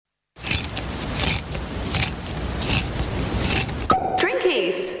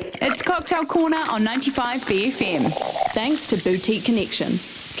Cocktail Corner on 95 BFM. Thanks to Boutique Connection,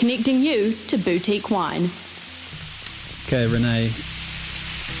 connecting you to boutique wine. Okay, Renee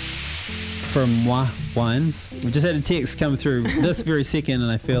from Moi Wines. We just had a text come through this very second, and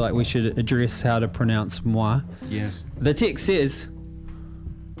I feel like we should address how to pronounce Moi. Yes. The text says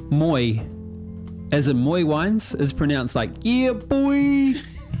Moi, as in Moi Wines, is pronounced like, yeah, boy.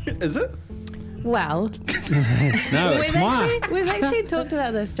 Is it? Well, No, it's Moi. we've actually talked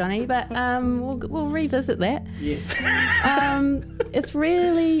about this, Johnny, but we'll revisit that. Yes. It's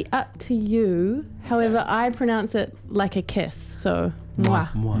really up to you. However, I pronounce it like a kiss, so moi.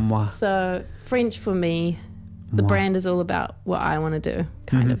 Moi. So French for me, the Moi. brand is all about what I want to do,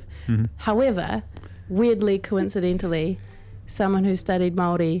 kind of. Mm-hmm. However, weirdly, coincidentally, someone who studied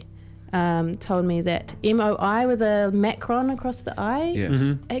Māori told me that MOI with a macron across the I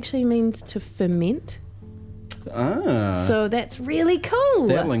Yes. actually means to ferment. Ah. So that's really cool.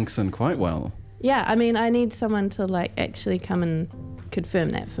 that links in quite well. Yeah, I mean, I need someone to like actually come and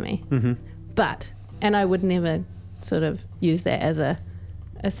confirm that for me. Mm-hmm. And I would never sort of use that as a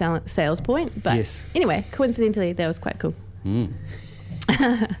sales point. But Yes. anyway, coincidentally, that was quite cool. Mm.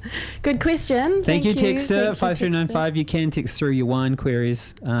 Good question. Thank you, Thank Texter. you, 5395. You can text through your wine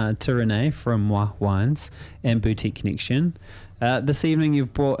queries to Renee from Moi Wines and Boutique Connection. This evening,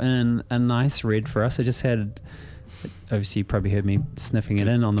 you've brought in a nice red for us. I just had, obviously, you probably heard me sniffing it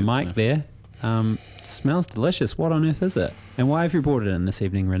in on the Good mic sniff. there. Smells delicious. What on earth is it? And why have you brought it in this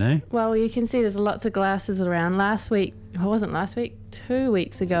evening, Renee? Well, you can see there's lots of glasses around. Last week, it wasn't last week, 2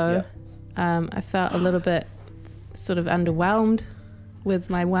 weeks ago, I felt a little bit sort of underwhelmed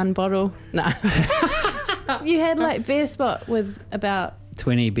with my one bottle. No. You had like Beer Spot with about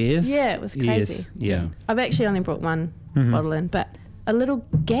 20 beers? Yeah, it was crazy. Yes. Yeah. I've actually only brought one bottle in, but a little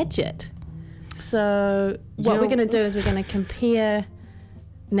gadget. So what we're going to do is we're going to compare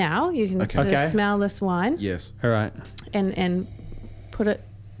now. You can Okay. sort Okay. of smell this wine Yes. All right. and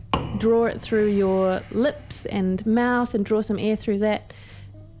draw it through your lips and mouth and draw some air through that.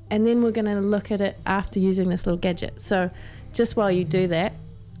 And then we're going to look at it after using this little gadget. So just while you do that,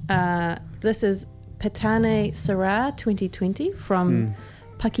 this is Petane Syrah 2020 from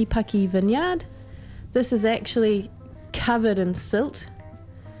Paki Paki Vineyard. This is actually covered in silt.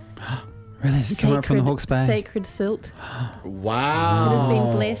 Really? Does it come up from the Hawke's Bay? Sacred silt. Wow. It has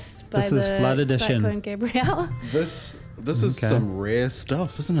been blessed by This is the flood edition. Cyclone Gabrielle. This is Okay. some rare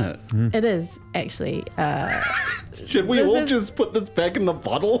stuff, isn't it? It is actually. Should we This all is- just put this back in the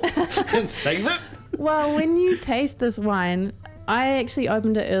bottle and save it? Well, when you taste this wine, I actually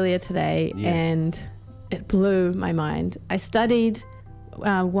opened it earlier today Yes. and it blew my mind. I studied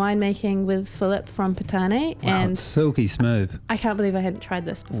winemaking with Philip from Petane, Wow, and it's silky smooth. I can't believe I hadn't tried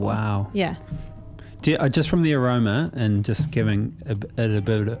this before. Wow. Yeah. Just from the aroma and just giving it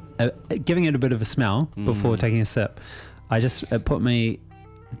a bit of a smell before taking a sip, it put me.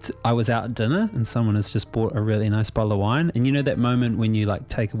 I was out at dinner and someone has just bought a really nice bottle of wine, and you know that moment when you like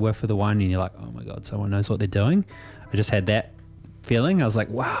take a whiff of the wine and you're like, oh my god, someone knows what they're doing. I just had that feeling. I was like,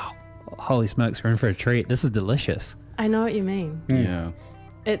 wow, holy smokes, we're in for a treat. This is delicious. I know what you mean. Yeah.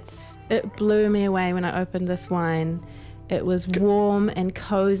 It blew me away when I opened this wine. It was warm and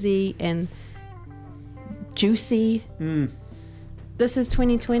cozy and juicy. This is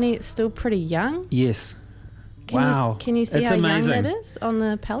 2020. It's still pretty young. Yes. Can Wow. you see It's how amazing. young that is on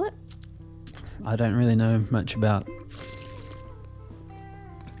the palate? I don't really know much about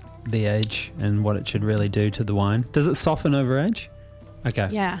the age and what it should really do to the wine. Does it soften over age? Okay.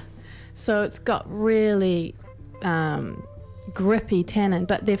 Yeah. So it's got really grippy tannin,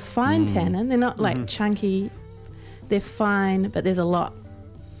 but they're fine tannin. They're not like chunky. They're fine, but there's a lot.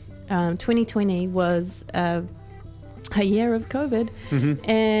 2020 was a year of COVID,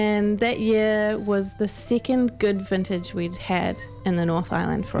 and that year was the second good vintage we'd had in the North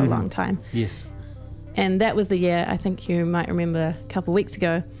Island for a long time. Yes. And that was the year, I think you might remember a couple of weeks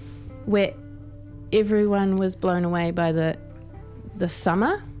ago, where everyone was blown away by the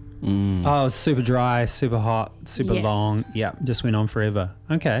summer. Oh, it's super dry, super hot, super Yes. long. Yeah, just went on forever.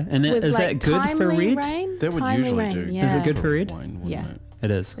 Okay. And With is like that good for timely red? rain? That would Timely usually rain, do. Yeah. Is it good for red? Wine, wouldn't Yeah. it?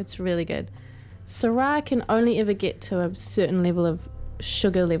 It is. It's really good. Syrah can only ever get to a certain level of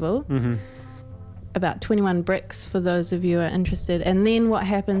sugar level, about 21 bricks for those of you who are interested. And then what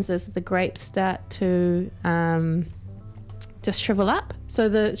happens is the grapes start to just shrivel up. So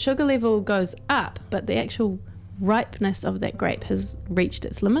the sugar level goes up, but the actual ripeness of that grape has reached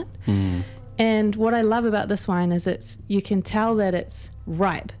its limit. And what I love about this wine is you can tell that it's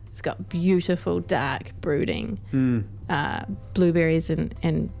ripe. It's got beautiful dark brooding blueberries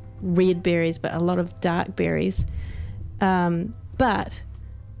and red berries, but a lot of dark berries. But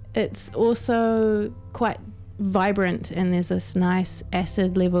it's also quite vibrant, and there's this nice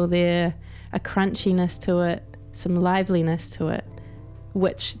acid level there, a crunchiness to it, some liveliness to it,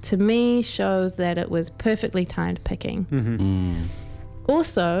 which to me shows that it was perfectly timed picking.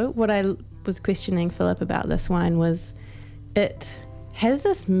 Also, what I was questioning Philip about this wine was it has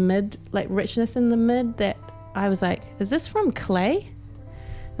this richness in the mid that I was like, is this from clay?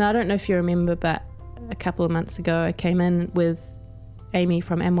 Now, I don't know if you remember, but a couple of months ago I came in with Amy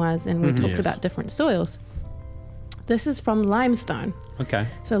from Amwaz and we talked Yes. about different soils. This is from limestone. Okay.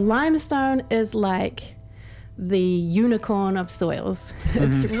 So limestone is like the unicorn of soils.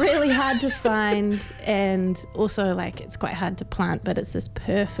 It's really hard to find, and also like it's quite hard to plant, but it's this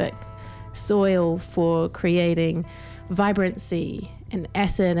perfect soil for creating vibrancy and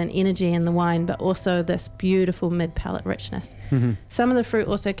acid and energy in the wine, but also this beautiful mid-palate richness. Some of the fruit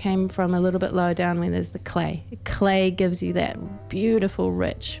also came from a little bit lower down where there's the clay. Clay gives you that beautiful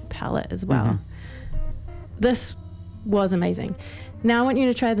rich palate as well. This was amazing. Now I want you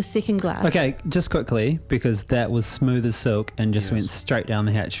to try the second glass. Okay, just quickly, because that was smooth as silk and just went straight down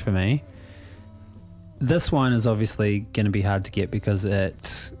the hatch for me. This wine is obviously going to be hard to get because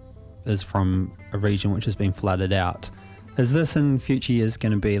it is from a region which has been flooded out. Is this in future years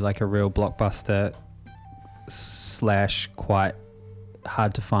going to be like a real blockbuster / quite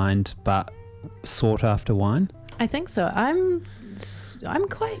hard to find but sought after wine? I think so. I'm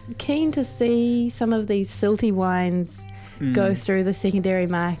quite keen to see some of these silty wines go through the secondary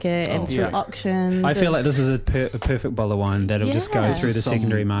market and through yeah. auctions. I feel and- like this is a perfect bottle of wine that'll just go Yeah. through the Some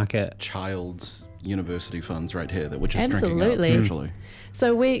secondary market. Child's university funds right here that we're just Absolutely. drinking out virtually.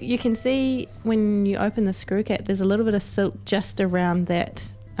 So you can see when you open the screw cap, there's a little bit of silt just around that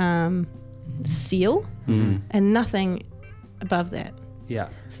seal and nothing above that. Yeah,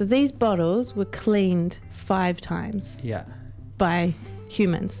 So these bottles were cleaned 5 times yeah. by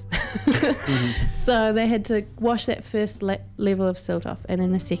humans. So they had to wash that first level of silt off, and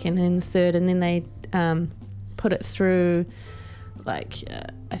then the second, and then the third, and then they put it through like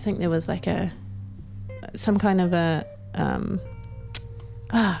I think there was like some kind of a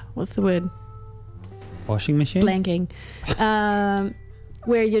what's the word? Washing machine? Blanking.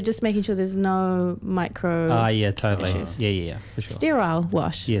 Where you're just making sure there's no micro Yeah, totally. issues. Yeah, for sure. sterile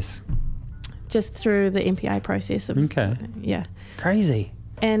wash, Yes. just through the MPI process of Okay. yeah. Crazy.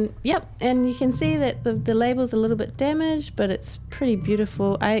 And and you can see that the label's a little bit damaged, but it's pretty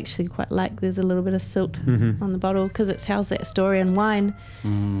beautiful. I actually quite like there's a little bit of silt on the bottle because it tells that story, and wine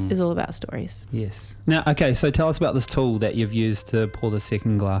is all about stories. Yes. Now, okay, so tell us about this tool that you've used to pour the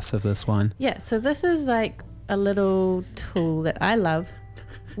second glass of this wine. Yeah, so this is like a little tool that I love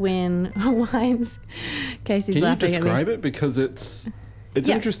when wines. Casey's Can you laughing at me. describe it? Because it's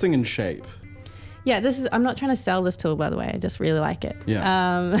Yeah. interesting in shape. Yeah, I'm not trying to sell this tool, by the way. I just really like it.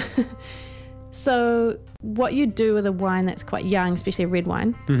 Yeah. So what you do with a wine that's quite young, especially a red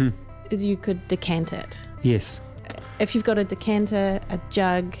wine, is you could decant it. Yes. If you've got a decanter, a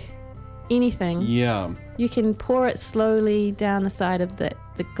jug, anything, Yeah. you can pour it slowly down the side of the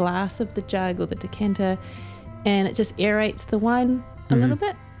glass of the jug or the decanter, and it just aerates the wine a little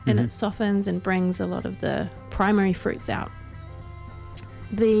bit, and it softens and brings a lot of the primary fruits out.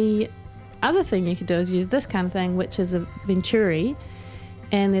 The other thing you could do is use this kind of thing, which is a Venturi,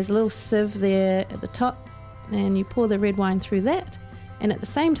 and there's a little sieve there at the top, and you pour the red wine through that, and at the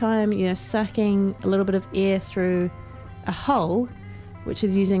same time you're sucking a little bit of air through a hole, which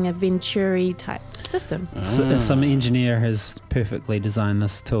is using a Venturi type system. So, some engineer has perfectly designed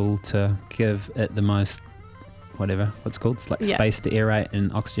this tool to give it the most, what's called, it's like Yeah. space to aerate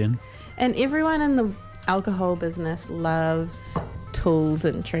and oxygen. And everyone in the alcohol business loves tools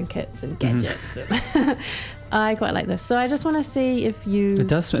and trinkets and gadgets. And I quite like this. So I just want to see if you... It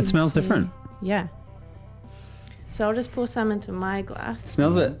does, it can smells see- different. Yeah. So I'll just pour some into my glass.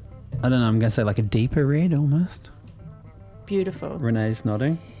 Smells a bit, I don't know, I'm going to say like a deeper red almost. Beautiful. Renee's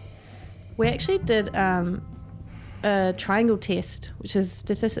nodding. We actually did a triangle test, which is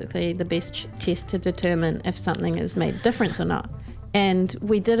statistically the best test to determine if something has made a difference or not. And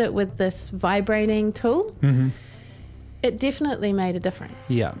we did it with this vibrating tool. It definitely made a difference.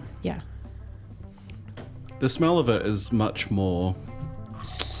 Yeah. Yeah. The smell of it is much more.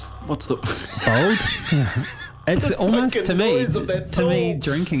 What's the. Bold? Yeah. It's almost, fucking to me, noise of that tool.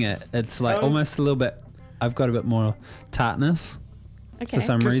 drinking it, it's like almost a little bit, I've got a bit more tartness Okay. for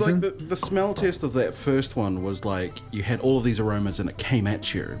some Because reason. like the smell test of that first one was like you had all of these aromas and it came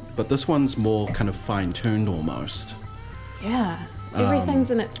at you, but this one's more kind of fine tuned almost. Yeah. Everything's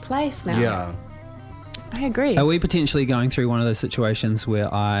in its place now. Yeah. I agree. Are we potentially going through one of those situations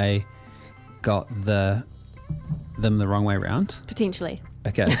where I got them the wrong way around? Potentially.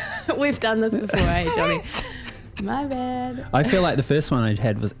 Okay. We've done this before, eh, Johnny? My bad. I feel like the first one I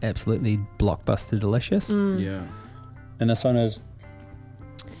had was absolutely blockbuster delicious. Yeah. And this one is...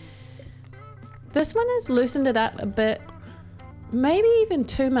 This one has loosened it up a bit, maybe even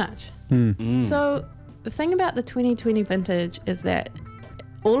too much. So the thing about the 2020 vintage is that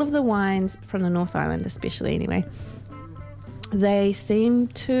all of the wines from the North Island, especially anyway, they seem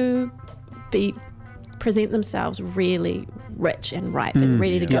to present themselves really rich and ripe and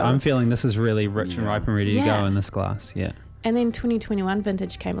ready to go. Yeah, I'm feeling this is really rich and ripe and ready to go in this glass. Yeah. And then 2021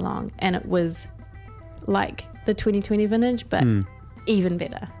 vintage came along, and it was like the 2020 vintage, but even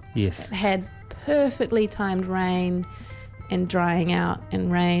better. Yes. It had perfectly timed rain and drying out,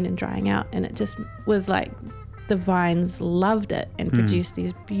 and rain and drying out, and it just was like the vines loved it and produced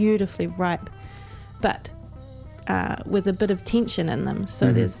these beautifully ripe, but with a bit of tension in them.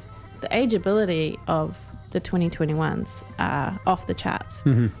 So there's the ageability of the 2021s are off the charts.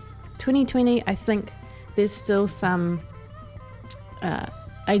 2020, I think there's still some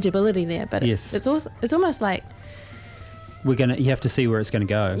ageability there, but it's almost like you have to see where it's gonna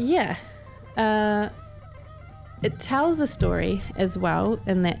go. Yeah. It tells a story as well,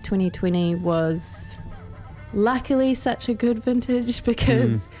 in that 2020 was luckily such a good vintage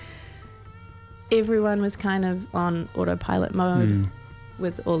because everyone was kind of on autopilot mode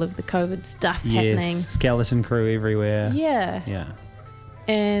with all of the COVID stuff happening. Skeleton crew everywhere. Yeah. Yeah.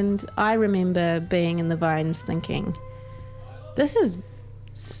 And I remember being in the vines thinking, this is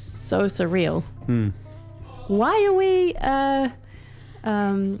so surreal. Why are we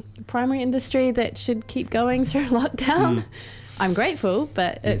primary industry that should keep going through lockdown? I'm grateful,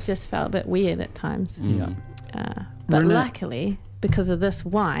 but it just felt a bit weird at times. But luckily, because of this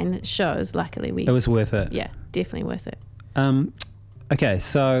wine, it shows, luckily it was worth it. Yeah, definitely worth it. Okay,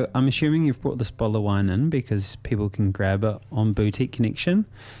 so I'm assuming you've brought this bottle of wine in because people can grab it on Boutique Connection.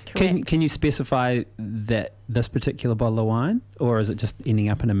 Correct. Can you specify that this particular bottle of wine, or is it just ending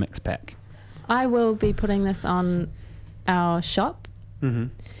up in a mixed pack? I will be putting this on our shop.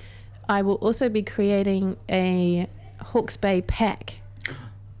 I will also be creating a Hawke's Bay pack.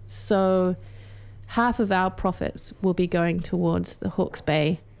 So half of our profits will be going towards the Hawke's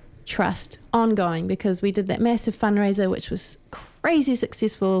Bay Trust ongoing, because we did that massive fundraiser, which was crazy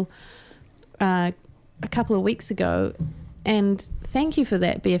successful a couple of weeks ago. And thank you for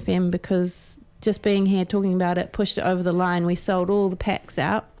that, BFM, because just being here talking about it pushed it over the line. We sold all the packs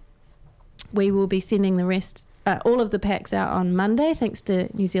out. We will be sending the rest, all of the packs out on Monday, thanks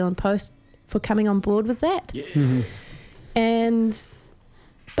to New Zealand Post for coming on board with that.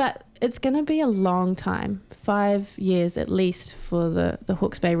 But it's going to be a long time, 5 years at least, for the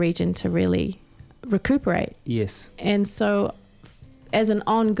Hawke's Bay region to really recuperate. Yes. And so as an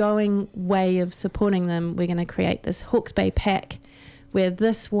ongoing way of supporting them, we're going to create this Hawke's Bay pack where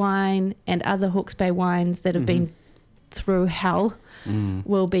this wine and other Hawke's Bay wines that have been through hell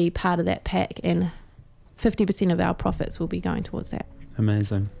will be part of that pack, and 50% of our profits will be going towards that.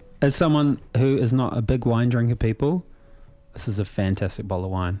 Amazing. As someone who is not a big wine drinker, people, this is a fantastic bottle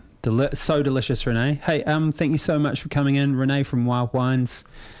of wine. So delicious, Renee. Hey, thank you so much for coming in, Renee from Wild Wines,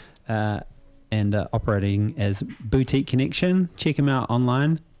 and operating as Boutique Connection. Check them out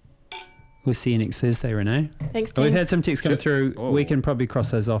online. We'll see you next Thursday, Renee. Thanks, Tim. We've had some texts come through. We can probably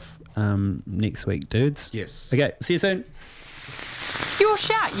cross those off next week, dudes. Yes. Okay, see you soon. Your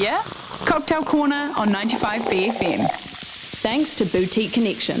shout, yeah? Cocktail Corner on 95 BFM. Thanks to Boutique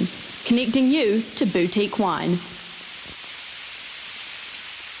Connection, connecting you to boutique wine.